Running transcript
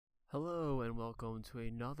Hello and welcome to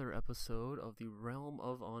another episode of the Realm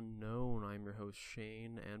of Unknown. I'm your host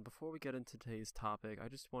Shane, and before we get into today's topic, I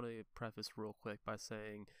just want to preface real quick by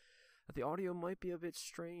saying that the audio might be a bit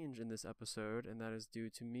strange in this episode, and that is due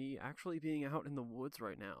to me actually being out in the woods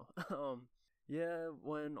right now.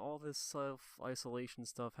 When all this self-isolation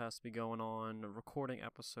stuff has to be going on, recording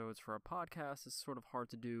episodes for a podcast is sort of hard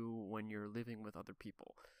to do when you're living with other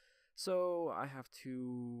people. So I have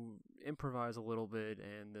to improvise a little bit,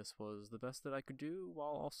 and this was the best that I could do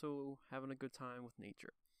while also having a good time with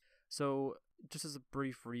nature. So, just as a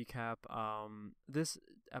brief recap, this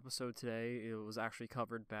episode today, it was actually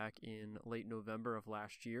covered back in late November of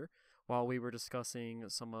last year while we were discussing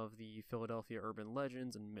some of the Philadelphia urban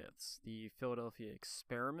legends and myths. The Philadelphia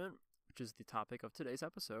experiment, which is the topic of today's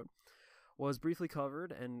episode, was briefly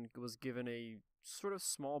covered and was given a sort of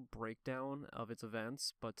small breakdown of its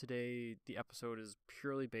events, but today the episode is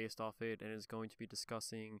purely based off it and is going to be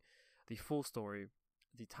discussing the full story,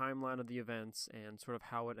 the timeline of the events, and sort of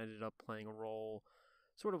how it ended up playing a role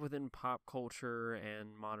sort of within pop culture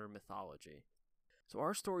and modern mythology. So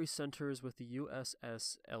our story centers with the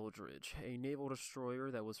USS Eldridge, a naval destroyer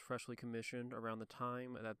that was freshly commissioned around the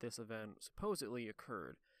time that this event supposedly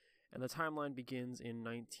occurred. And the timeline begins in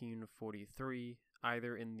 1943,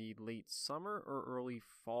 either in the late summer or early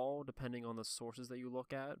fall, depending on the sources that you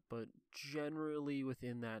look at, but generally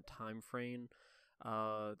within that time frame,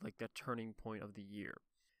 like that turning point of the year.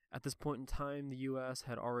 At this point in time, the U.S.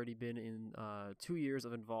 had already been in 2 years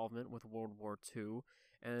of involvement with World War II,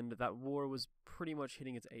 and that war was pretty much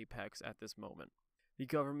hitting its apex at this moment. The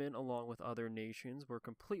government, along with other nations, were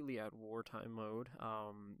completely at wartime mode.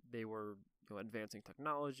 They were advancing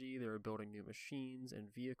technology, they were building new machines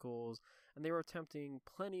and vehicles, and they were attempting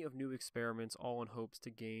plenty of new experiments, all in hopes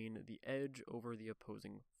to gain the edge over the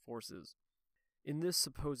opposing forces. In this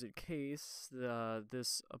supposed case,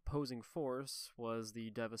 this opposing force was the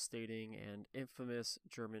devastating and infamous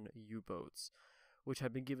German U-boats, which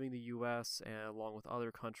had been giving the U.S., along with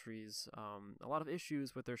other countries, a lot of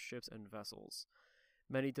issues with their ships and vessels.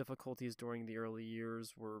 Many difficulties during the early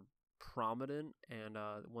years were prominent, and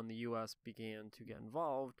when the U.S. began to get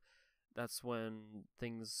involved, that's when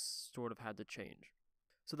things sort of had to change.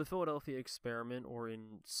 So the Philadelphia experiment, or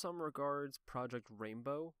in some regards Project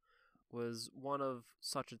Rainbow, was one of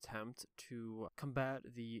such attempt to combat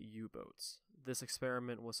the U-boats. This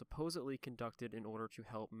experiment was supposedly conducted in order to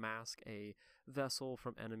help mask a vessel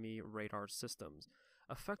from enemy radar systems,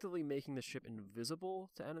 effectively making the ship invisible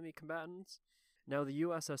to enemy combatants. Now, the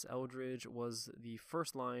USS Eldridge was the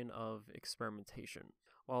first line of experimentation.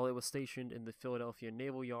 While it was stationed in the Philadelphia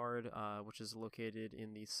Naval Yard, which is located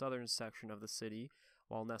in the southern section of the city,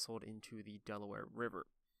 while nestled into the Delaware River.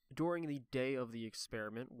 During the day of the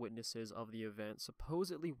experiment, witnesses of the event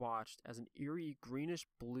supposedly watched as an eerie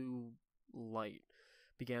greenish-blue light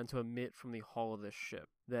began to emit from the hull of the ship.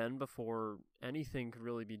 Then, before anything could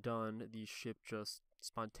really be done, the ship just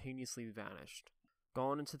spontaneously vanished.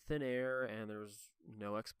 Gone into thin air, and there's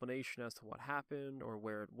no explanation as to what happened or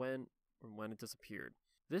where it went or when it disappeared.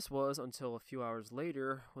 This was until a few hours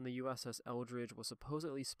later when the USS Eldridge was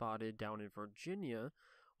supposedly spotted down in Virginia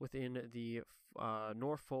within the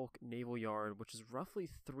Norfolk Naval Yard, which is roughly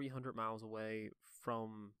 300 miles away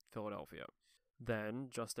from Philadelphia. Then,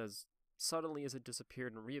 just as suddenly as it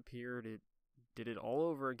disappeared and reappeared, it did it all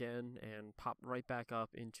over again and popped right back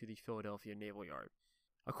up into the Philadelphia Naval Yard.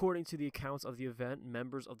 According to the accounts of the event,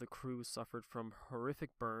 members of the crew suffered from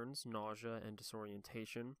horrific burns, nausea, and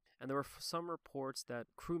disorientation, and there were some reports that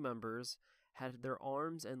crew members had their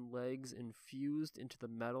arms and legs infused into the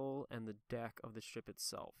metal and the deck of the ship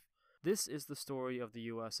itself. This is the story of the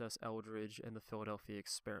USS Eldridge and the Philadelphia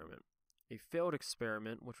experiment, a failed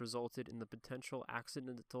experiment which resulted in the potential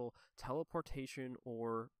accidental teleportation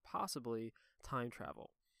or possibly time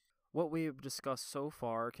travel. What we have discussed so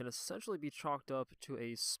far can essentially be chalked up to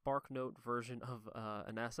a SparkNote version of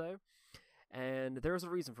an essay, and there's a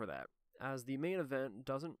reason for that, as the main event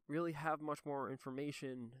doesn't really have much more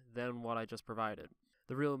information than what I just provided.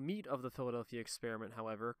 The real meat of the Philadelphia experiment,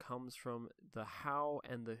 however, comes from the how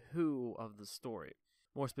and the who of the story.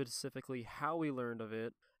 More specifically, how we learned of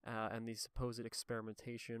it and the supposed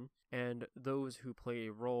experimentation, and those who play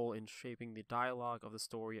a role in shaping the dialogue of the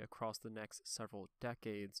story across the next several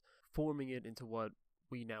decades, forming it into what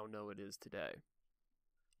we now know it is today.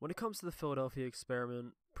 When it comes to the Philadelphia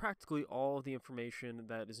experiment, practically all of the information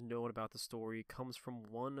that is known about the story comes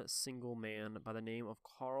from one single man by the name of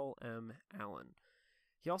Carl M. Allen.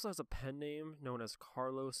 He also has a pen name known as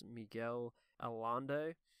Carlos Miguel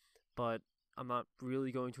Allende, but I'm not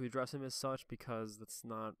really going to address him as such because that's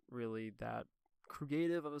not really that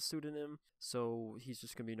creative of a pseudonym, so he's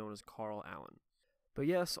just going to be known as Carl Allen. But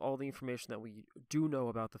yes, all the information that we do know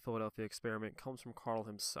about the Philadelphia experiment comes from Carl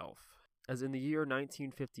himself, as in the year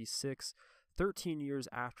 1956, 13 years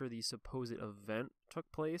after the supposed event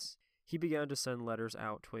took place, he began to send letters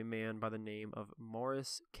out to a man by the name of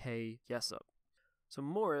Morris K. Jessup. So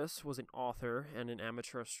Morris was an author and an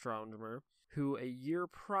amateur astronomer who, a year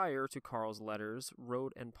prior to Carl's letters,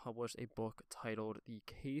 wrote and published a book titled The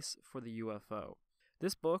Case for the UFO.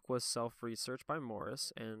 This book was self-researched by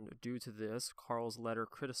Morris, and due to this, Carl's letter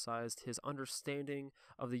criticized his understanding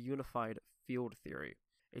of the unified field theory,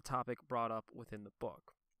 a topic brought up within the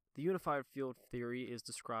book. The unified field theory is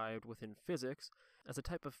described within physics as a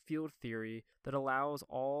type of field theory that allows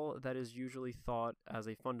all that is usually thought as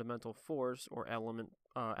a fundamental force or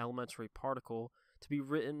elementary particle to be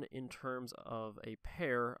written in terms of a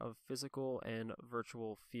pair of physical and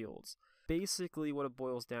virtual fields. Basically, what it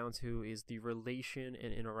boils down to is the relation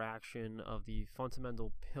and interaction of the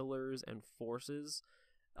fundamental pillars and forces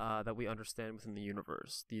that we understand within the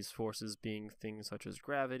universe. These forces being things such as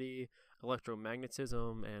gravity,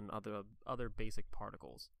 electromagnetism, and other basic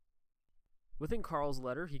particles. Within Carl's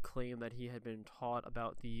letter, he claimed that he had been taught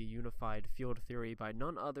about the unified field theory by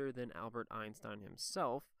none other than Albert Einstein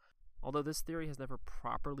himself, although this theory has never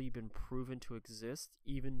properly been proven to exist,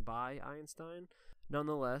 even by Einstein.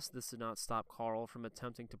 Nonetheless, this did not stop Carl from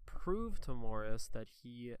attempting to prove to Morris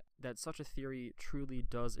that such a theory truly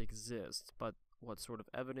does exist. But what sort of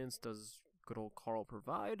evidence does good old Carl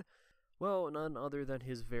provide? Well, none other than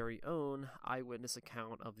his very own eyewitness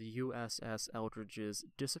account of the USS Eldridge's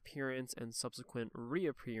disappearance and subsequent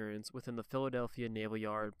reappearance within the Philadelphia Naval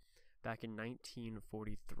Yard back in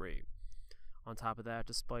 1943. On top of that,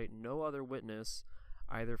 despite no other witness,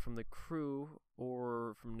 either from the crew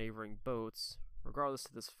or from neighboring boats, regardless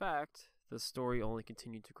of this fact, the story only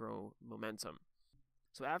continued to grow momentum.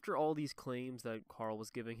 So after all these claims that Carl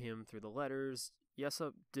was giving him through the letters,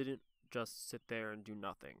 Jessup didn't just sit there and do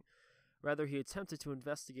nothing. Rather, he attempted to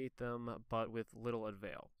investigate them, but with little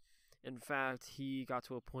avail. In fact, he got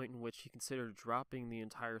to a point in which he considered dropping the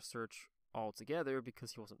entire search altogether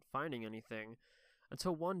because he wasn't finding anything,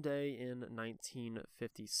 until one day in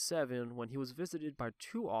 1957 when he was visited by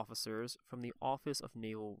two officers from the Office of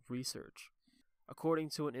Naval Research. According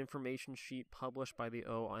to an information sheet published by the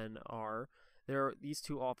ONR, these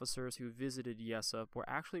two officers who visited Jessup were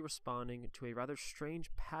actually responding to a rather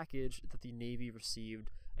strange package that the Navy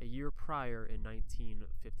received a year prior in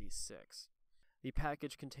 1956. The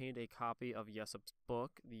package contained a copy of Jessup's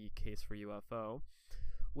book, The Case for UFO,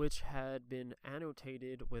 which had been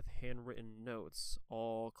annotated with handwritten notes,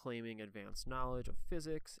 all claiming advanced knowledge of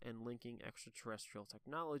physics and linking extraterrestrial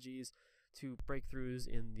technologies to breakthroughs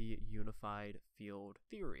in the unified field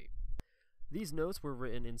theory. These notes were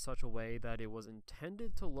written in such a way that it was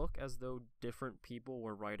intended to look as though different people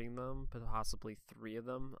were writing them, possibly three of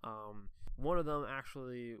them. One of them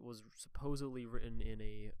actually was supposedly written in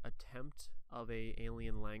an attempt of an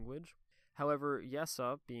alien language. However,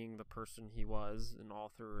 Jessup, being the person he was, an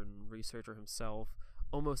author and researcher himself,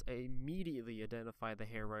 almost immediately identified the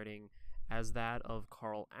handwriting as that of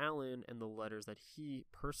Carl Allen and the letters that he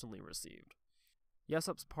personally received.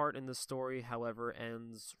 Jessup's part in the story, however,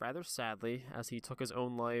 ends rather sadly as he took his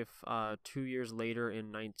own life 2 years later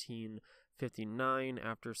in 1959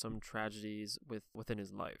 after some tragedies within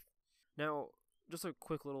his life. Now, just a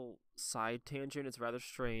quick little side tangent, it's rather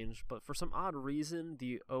strange, but for some odd reason,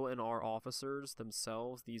 the ONR officers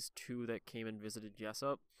themselves, these two that came and visited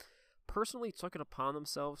Jessup, personally took it upon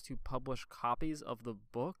themselves to publish copies of the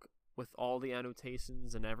book with all the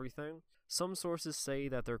annotations and everything. Some sources say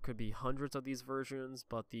that there could be hundreds of these versions,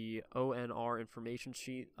 but the ONR information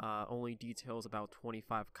sheet only details about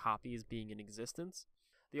 25 copies being in existence.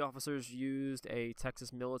 The officers used a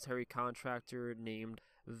Texas military contractor named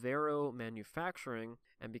Vero Manufacturing,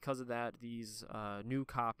 and because of that, these new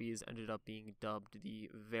copies ended up being dubbed the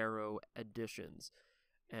Vero editions.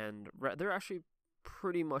 And they're actually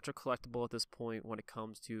pretty much a collectible at this point when it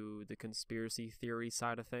comes to the conspiracy theory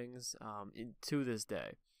side of things, to this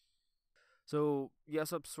day. So,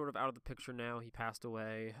 Jessup's sort of out of the picture now. He passed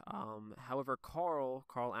away. However, Carl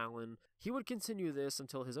Allen, he would continue this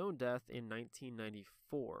until his own death in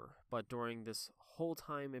 1994. But during this whole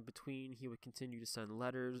time in between, he would continue to send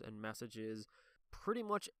letters and messages. Pretty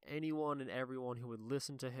much anyone and everyone who would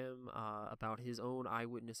listen to him about his own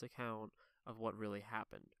eyewitness account of what really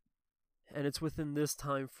happened. And it's within this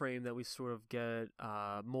time frame that we sort of get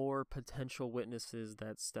more potential witnesses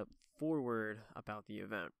that step forward about the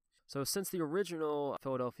event. So since the original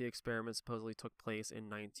Philadelphia experiment supposedly took place in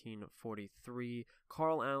 1943,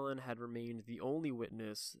 Carl Allen had remained the only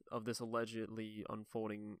witness of this allegedly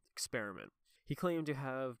unfolding experiment. He claimed to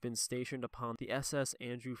have been stationed upon the SS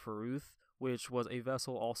Andrew Farragut, which was a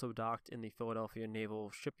vessel also docked in the Philadelphia Naval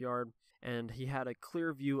Shipyard, and he had a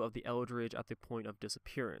clear view of the Eldridge at the point of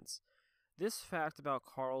disappearance. This fact about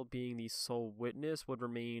Carl being the sole witness would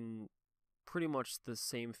remain pretty much the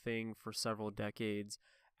same thing for several decades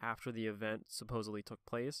after the event supposedly took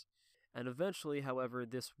place, and eventually, however,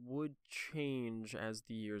 this would change as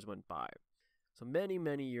the years went by. So many,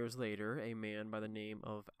 many years later, a man by the name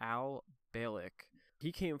of Al Bielek,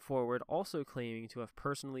 he came forward also claiming to have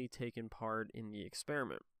personally taken part in the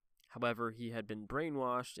experiment. However, he had been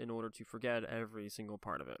brainwashed in order to forget every single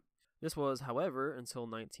part of it. This was, however, until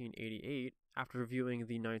 1988, after viewing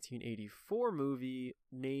the 1984 movie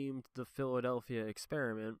named The Philadelphia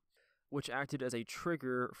Experiment, which acted as a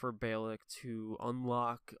trigger for Bielek to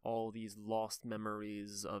unlock all these lost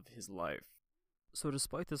memories of his life. So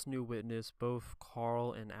despite this new witness, both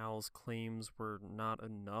Carl and Al's claims were not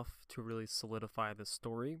enough to really solidify the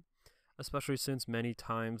story, especially since many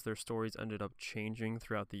times their stories ended up changing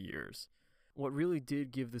throughout the years. What really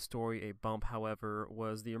did give the story a bump, however,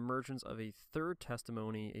 was the emergence of a third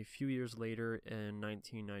testimony a few years later in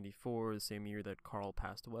 1994, the same year that Carl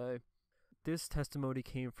passed away. This testimony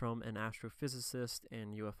came from an astrophysicist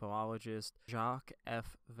and UFOologist, Jacques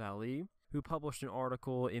F. Vallée, who published an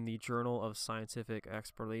article in the Journal of Scientific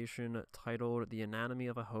Exploration titled The Anatomy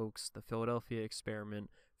of a Hoax, The Philadelphia Experiment,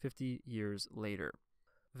 50 Years Later.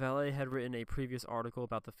 Vallée had written a previous article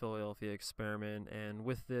about the Philadelphia experiment, and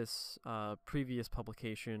with this previous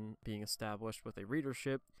publication being established with a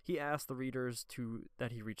readership, he asked the readers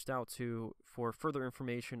that he reached out to for further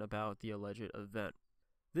information about the alleged event.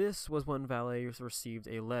 This was when Vallée received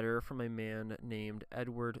a letter from a man named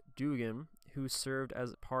Edward Dugan, who served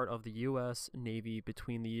as part of the U.S. Navy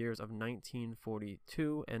between the years of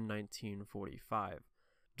 1942 and 1945.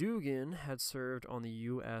 Dugan had served on the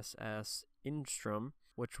USS Instrom,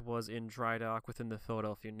 which was in dry dock within the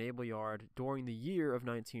Philadelphia Naval Yard during the year of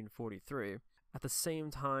 1943, at the same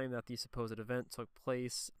time that the supposed event took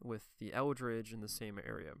place with the Eldridge in the same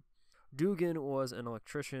area. Dugan was an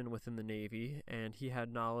electrician within the Navy, and he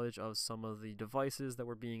had knowledge of some of the devices that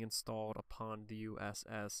were being installed upon the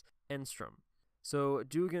USS Enstrom. So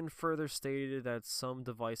Dugan further stated that some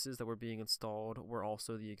devices that were being installed were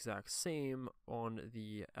also the exact same on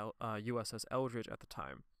the USS Eldridge at the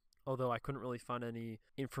time. Although I couldn't really find any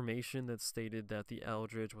information that stated that the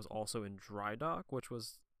Eldridge was also in dry dock, which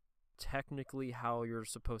was technically how you're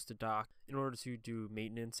supposed to dock in order to do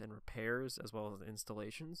maintenance and repairs as well as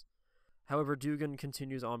installations. However, Dugan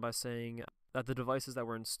continues on by saying that the devices that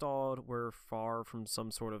were installed were far from some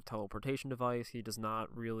sort of teleportation device. He does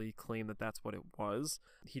not really claim that that's what it was.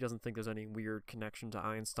 He doesn't think there's any weird connection to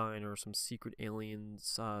Einstein or some secret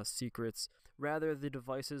aliens' secrets. Rather, the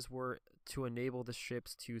devices were to enable the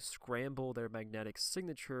ships to scramble their magnetic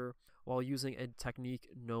signature while using a technique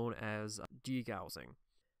known as degaussing.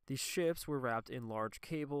 These ships were wrapped in large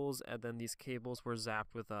cables, and then these cables were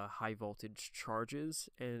zapped with high voltage charges,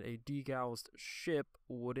 and a degaussed ship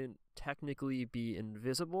wouldn't technically be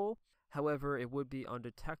invisible. However, it would be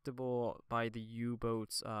undetectable by the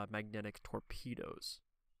U-boat's magnetic torpedoes.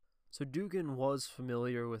 So Dugan was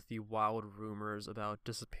familiar with the wild rumors about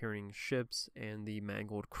disappearing ships and the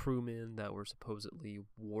mangled crewmen that were supposedly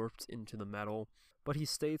warped into the metal, but he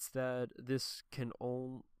states that this can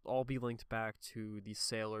all be linked back to the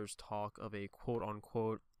sailors' talk of a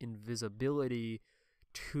quote-unquote invisibility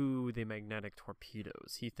to the magnetic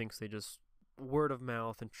torpedoes. He thinks they just word of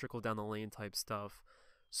mouth and trickle down the lane type stuff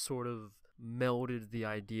sort of melded the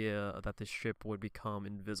idea that the ship would become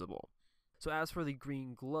invisible. So as for the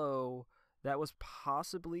green glow, that was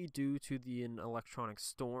possibly due to an electronic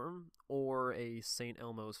storm or a St.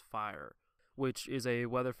 Elmo's fire, which is a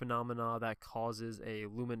weather phenomena that causes a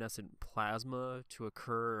luminescent plasma to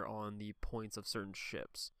occur on the points of certain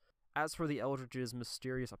ships. As for the Eldridge's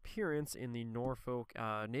mysterious appearance in the Norfolk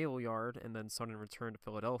Naval Yard and then sudden return to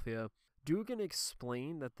Philadelphia, Dugan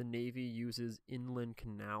explained that the Navy uses inland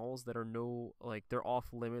canals that are they're off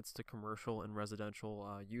limits to commercial and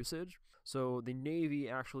residential usage. So the Navy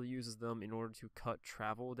actually uses them in order to cut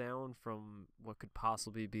travel down from what could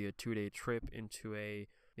possibly be a 2-day trip into a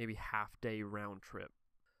maybe half-day round trip.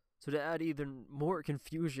 So to add even more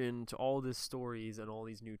confusion to all these stories and all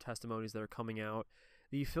these new testimonies that are coming out,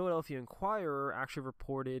 the Philadelphia Inquirer actually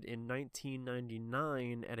reported in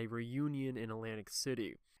 1999 at a reunion in Atlantic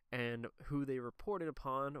City, and who they reported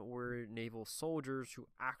upon were naval soldiers who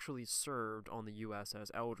actually served on the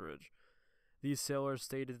USS Eldridge. These sailors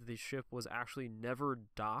stated that the ship was actually never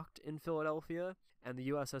docked in Philadelphia, and the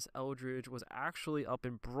USS Eldridge was actually up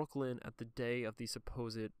in Brooklyn at the day of the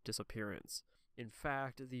supposed disappearance. In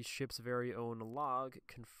fact, the ship's very own log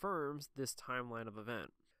confirms this timeline of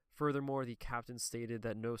event. Furthermore, the captain stated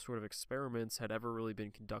that no sort of experiments had ever really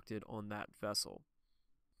been conducted on that vessel.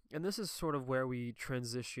 And this is sort of where we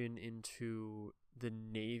transition into the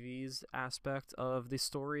Navy's aspect of the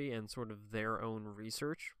story and sort of their own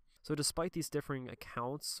research. So despite these differing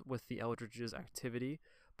accounts with the Eldridge's activity,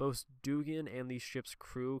 both Dugan and the ship's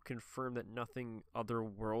crew confirmed that nothing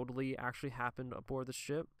otherworldly actually happened aboard the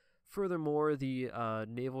ship. Furthermore, the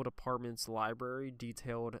Naval Department's library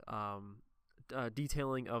detailing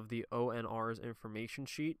of the ONR's information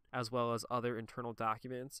sheet, as well as other internal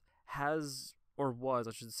documents,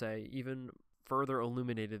 even further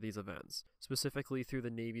illuminated these events, specifically through the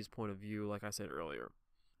Navy's point of view, like I said earlier.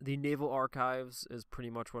 The Naval Archives is pretty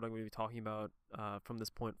much what I'm going to be talking about from this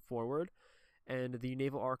point forward, and the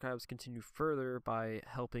Naval Archives continue further by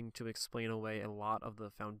helping to explain away a lot of the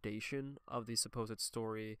foundation of the supposed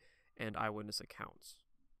story and eyewitness accounts.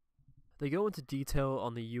 They go into detail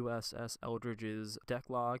on the USS Eldridge's deck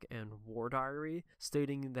log and war diary,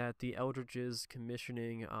 stating that the Eldridge's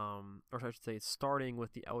starting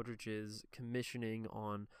with the Eldridge's commissioning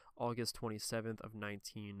on August 27th of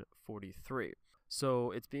 1943.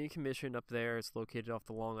 So it's being commissioned up there. It's located off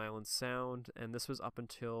the Long Island Sound, and this was up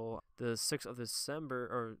until the 6th of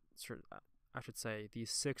December, the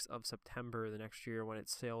 6th of September the next year, when it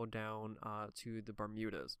sailed down to the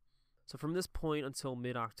Bermudas. So from this point until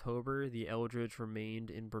mid-October, the Eldridge remained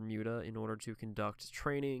in Bermuda in order to conduct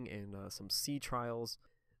training and some sea trials.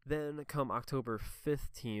 Then, come October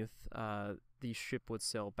 15th, the ship would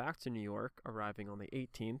sail back to New York, arriving on the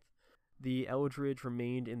 18th. The Eldridge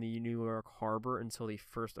remained in the New York harbor until the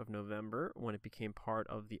 1st of November, when it became part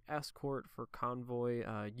of the escort for convoy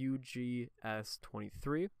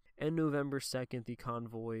UGS-23. And November 2nd, the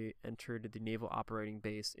convoy entered the naval operating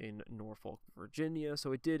base in Norfolk, Virginia,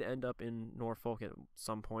 so it did end up in Norfolk at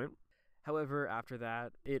some point. However, after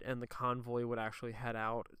that, it and the convoy would actually head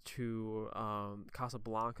out to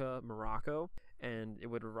Casablanca, Morocco, and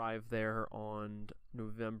it would arrive there on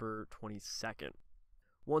November 22nd.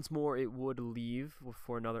 Once more, it would leave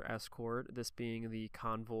for another escort, this being the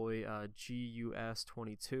convoy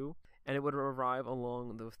GUS-22, and it would arrive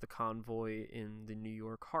along with the convoy in the New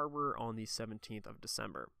York harbor on the 17th of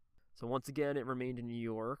December. So once again, it remained in New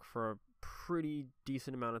York for a pretty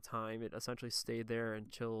decent amount of time. It essentially stayed there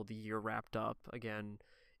until the year wrapped up. Again,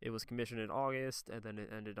 it was commissioned in August, and then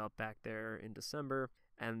it ended up back there in December,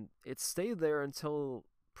 and it stayed there until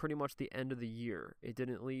pretty much the end of the year. It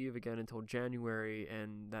didn't leave again until January,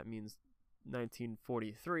 and that means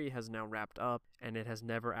 1943 has now wrapped up, and it has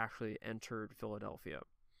never actually entered Philadelphia.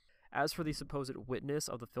 As for the supposed witness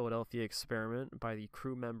of the Philadelphia experiment by the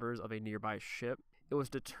crew members of a nearby ship, it was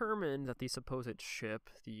determined that the supposed ship,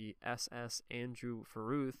 the SS Andrew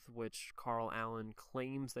Farruth, which Carl Allen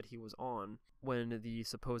claims that he was on when the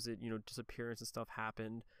supposed, disappearance and stuff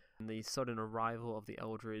happened, and the sudden arrival of the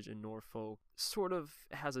Eldridge in Norfolk sort of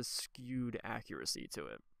has a skewed accuracy to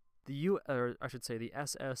it. The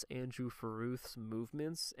SS Andrew Farruth's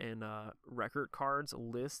movements and record cards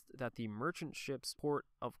list that the merchant ship's port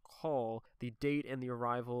of call, the date and the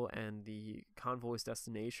arrival, and the convoy's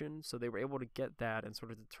destination. So they were able to get that and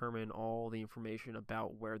sort of determine all the information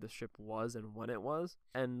about where the ship was and when it was,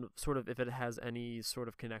 and sort of if it has any sort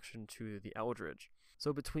of connection to the Eldridge.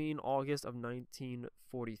 So between August of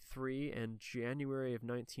 1943 and January of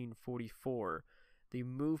 1944, the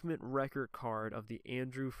movement record card of the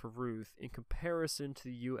Andrew Farruth, in comparison to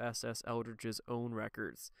the USS Eldridge's own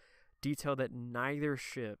records, detail that neither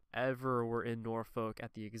ship ever were in Norfolk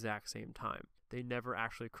at the exact same time. They never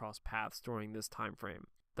actually crossed paths during this time frame.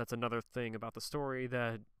 That's another thing about the story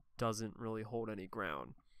that doesn't really hold any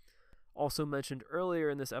ground. Also mentioned earlier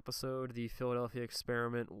in this episode, the Philadelphia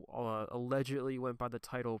experiment allegedly went by the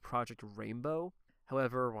title Project Rainbow.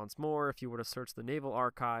 However, once more, if you were to search the Naval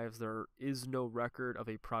Archives, there is no record of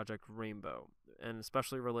a Project Rainbow, and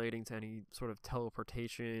especially relating to any sort of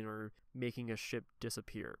teleportation or making a ship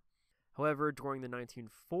disappear. However, during the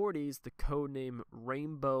 1940s, the codename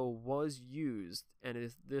Rainbow was used,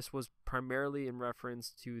 and this was primarily in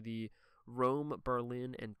reference to the Rome,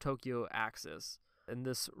 Berlin, and Tokyo axis. And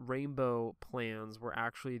this Rainbow plans were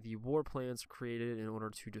actually the war plans created in order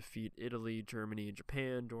to defeat Italy, Germany, and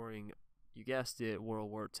Japan during, you guessed it, World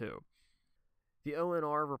War II. The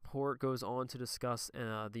ONR report goes on to discuss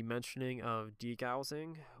the mentioning of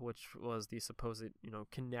degaussing, which was the supposed,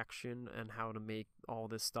 connection and how to make all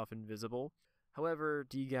this stuff invisible. However,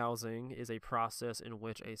 degaussing is a process in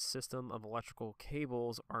which a system of electrical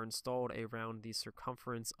cables are installed around the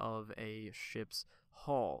circumference of a ship's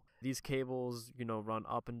hull. These cables, run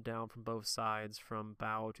up and down from both sides from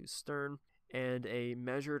bow to stern, and a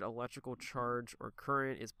measured electrical charge or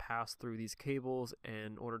current is passed through these cables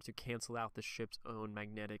in order to cancel out the ship's own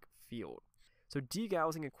magnetic field. So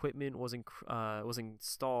degaussing equipment was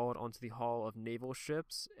installed onto the hull of naval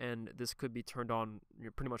ships, and this could be turned on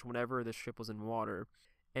pretty much whenever the ship was in water.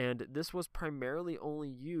 And this was primarily only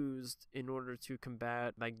used in order to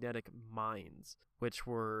combat magnetic mines, which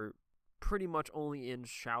were pretty much only in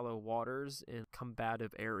shallow waters in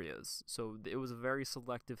combative areas. So it was a very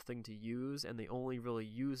selective thing to use, and they only really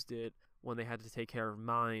used it when they had to take care of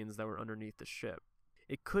mines that were underneath the ship.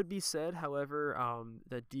 It could be said, however,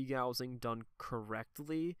 that degaussing done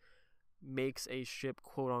correctly makes a ship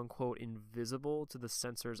quote-unquote invisible to the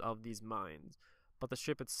sensors of these mines, but the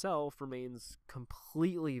ship itself remains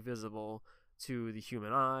completely visible to the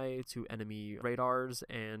human eye, to enemy radars,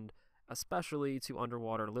 and especially to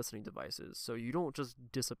underwater listening devices. So you don't just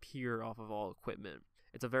disappear off of all equipment.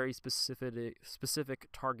 It's a very specific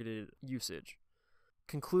targeted usage.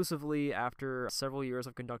 Conclusively, after several years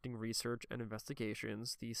of conducting research and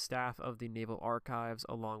investigations, the staff of the Naval Archives,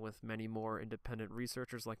 along with many more independent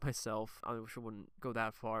researchers like myself, I wish I wouldn't go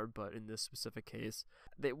that far, but in this specific case,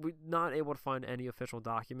 they were not able to find any official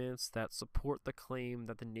documents that support the claim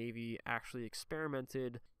that the Navy actually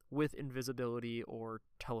experimented with invisibility or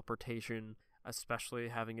teleportation, especially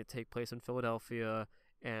having it take place in Philadelphia,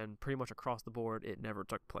 and pretty much across the board, it never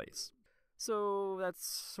took place. So that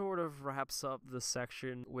sort of wraps up the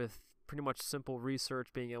section with pretty much simple research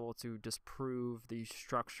being able to disprove the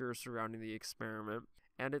structure surrounding the experiment.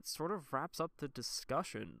 And it sort of wraps up the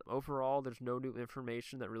discussion. Overall, there's no new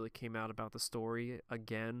information that really came out about the story.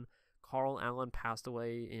 Again, Carl Allen passed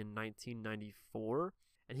away in 1994,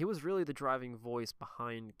 and he was really the driving voice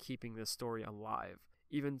behind keeping this story alive.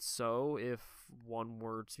 Even so, if one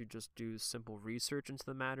were to just do simple research into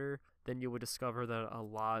the matter, then you would discover that a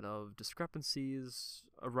lot of discrepancies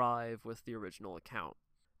arrive with the original account.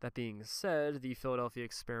 That being said, the Philadelphia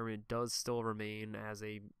experiment does still remain as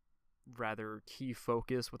a rather key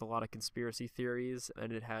focus with a lot of conspiracy theories,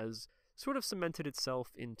 and it has sort of cemented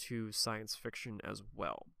itself into science fiction as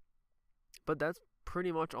well. But that's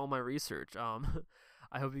pretty much all my research.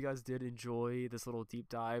 I hope you guys did enjoy this little deep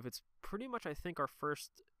dive. It's pretty much, I think, our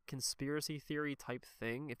first conspiracy theory type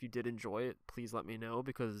thing. If you did enjoy it, please let me know,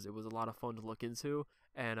 because it was a lot of fun to look into.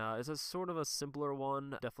 And it's a sort of a simpler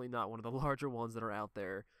one, definitely not one of the larger ones that are out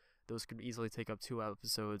there. Those could easily take up 2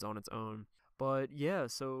 episodes on its own. But yeah,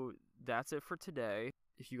 so that's it for today.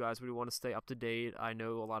 If you guys would want to stay up to date, I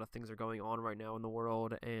know a lot of things are going on right now in the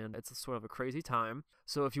world, and it's sort of a crazy time.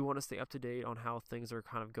 So if you want to stay up to date on how things are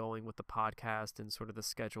kind of going with the podcast and sort of the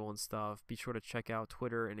schedule and stuff, be sure to check out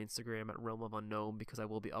Twitter and Instagram at Realm of Unknown, because I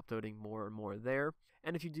will be uploading more and more there.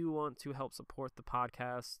 And if you do want to help support the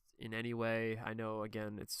podcast in any way, I know,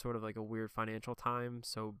 again, it's sort of like a weird financial time,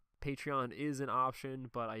 so Patreon is an option,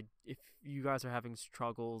 but if you guys are having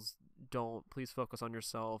struggles, please focus on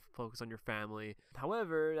yourself, focus on your family.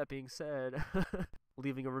 However, that being said,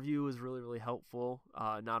 leaving a review is really, really helpful,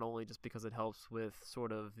 not only just because it helps with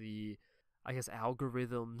sort of the, I guess,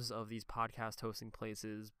 algorithms of these podcast hosting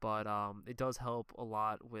places, but it does help a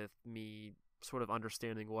lot with me sort of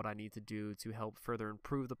understanding what I need to do to help further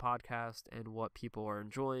improve the podcast and what people are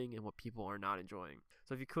enjoying and what people are not enjoying.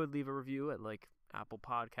 So if you could leave a review at like Apple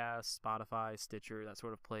Podcasts, Spotify, Stitcher, that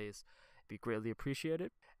sort of place, it'd be greatly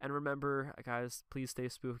appreciated. And remember, guys, please stay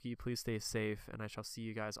spooky, please stay safe, and I shall see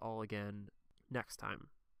you guys all again next time.